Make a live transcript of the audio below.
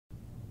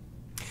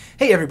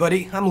Hey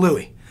everybody, I'm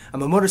Louie.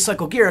 I'm a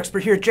motorcycle gear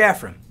expert here at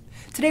Jafrum.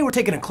 Today we're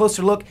taking a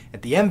closer look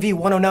at the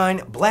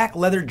MV109 black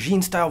leather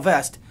jean style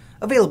vest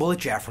available at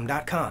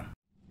Jafrum.com.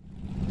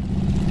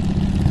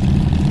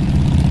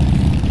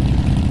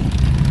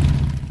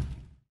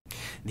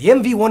 The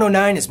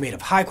MV109 is made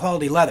of high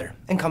quality leather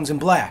and comes in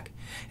black.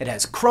 It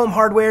has chrome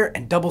hardware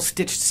and double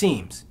stitched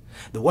seams.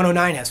 The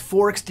 109 has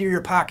 4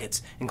 exterior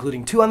pockets,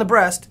 including 2 on the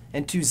breast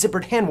and 2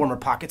 zippered hand warmer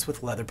pockets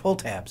with leather pull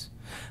tabs.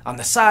 On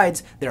the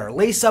sides, there are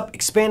lace-up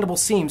expandable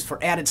seams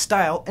for added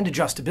style and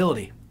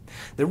adjustability.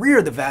 The rear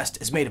of the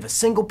vest is made of a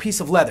single piece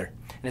of leather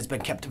and has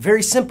been kept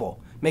very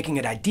simple, making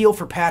it ideal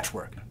for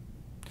patchwork.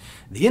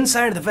 The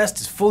inside of the vest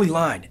is fully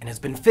lined and has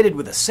been fitted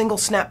with a single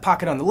snap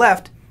pocket on the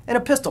left and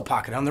a pistol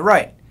pocket on the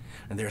right.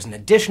 And there's an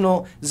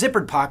additional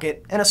zippered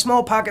pocket and a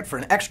small pocket for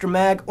an extra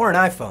mag or an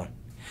iPhone.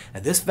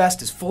 And this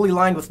vest is fully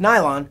lined with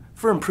nylon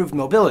for improved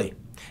mobility.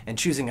 And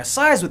choosing a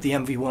size with the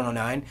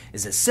MV109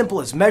 is as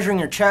simple as measuring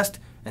your chest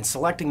and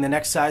selecting the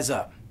next size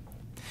up.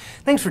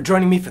 Thanks for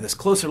joining me for this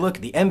closer look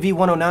at the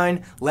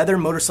MV109 leather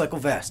motorcycle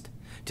vest.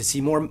 To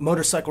see more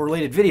motorcycle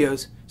related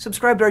videos,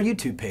 subscribe to our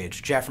YouTube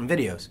page, Jafrum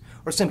Videos,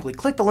 or simply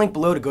click the link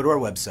below to go to our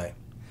website.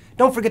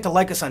 Don't forget to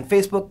like us on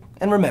Facebook,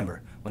 and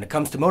remember, when it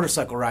comes to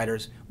motorcycle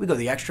riders, we go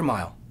the extra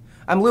mile.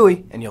 I'm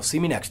Louie, and you'll see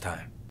me next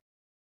time.